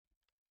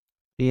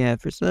Yeah,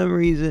 for some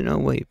reason, oh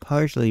wait,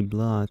 partially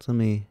blocked. I'll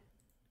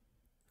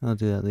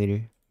do that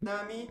later.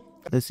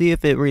 Let's see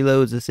if it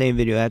reloads the same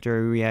video after I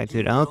react to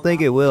it. I don't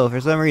think it will. For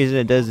some reason,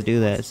 it does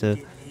do that. So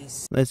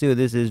let's see what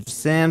this is.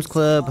 Sam's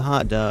Club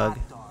hot dog.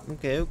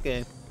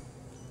 Okay.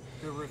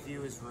 The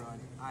review is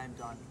ruined. I am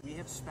done. We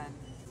have spent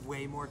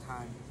way more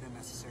time than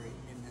necessary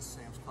in this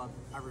Sam's Club.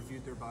 I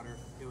reviewed their butter.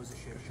 It was a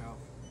shit show.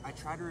 I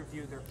tried to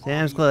review their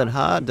Sam's Club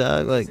hot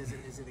dog. Like, is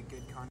it a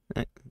good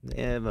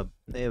carnival?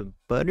 they have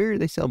butter.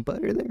 They sell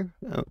butter there.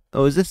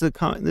 Oh, is this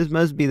this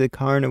must be the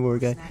carnivore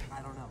guy.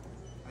 I don't know.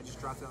 I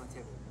just dropped it on the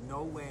table.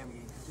 No way I'm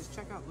eating it. Just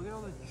check out. Look at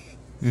all the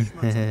schmutz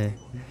on the table.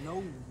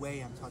 No way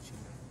I'm touching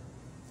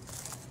it.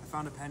 I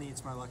found a penny.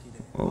 It's my lucky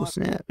day. Oh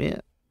snap! Yeah.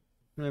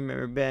 I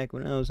remember back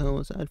when I was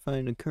homeless, I'd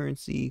find a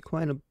currency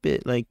quite a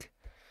bit, like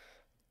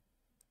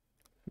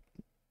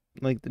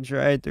the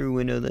drive-through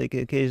window. Like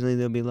occasionally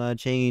there'll be a lot of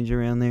change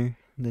around there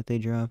that they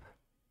drop.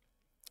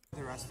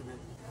 The rest of it,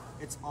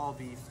 it's all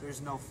beef.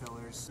 There's no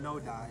fillers, no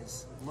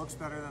dyes. Looks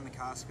better than the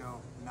Costco.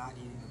 Not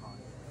eating the bun.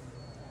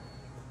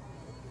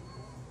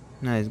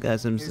 Nice, got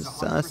some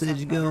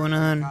sausage going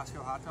on.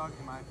 Costco hot dog,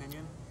 in my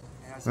opinion.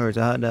 Or it's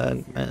a hot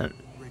dog.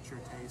 Richer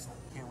taste.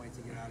 Can't wait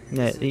to get out of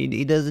here. Yeah,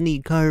 he doesn't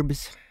eat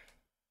carbs.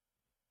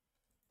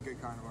 Good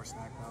carnivore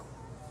snack though.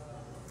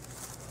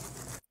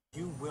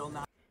 You will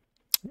not.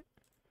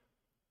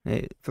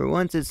 Hey, for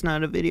once it's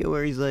not a video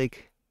where he's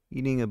like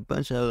eating a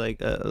bunch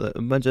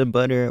of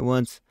butter at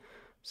once.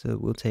 So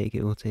we'll take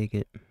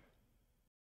it.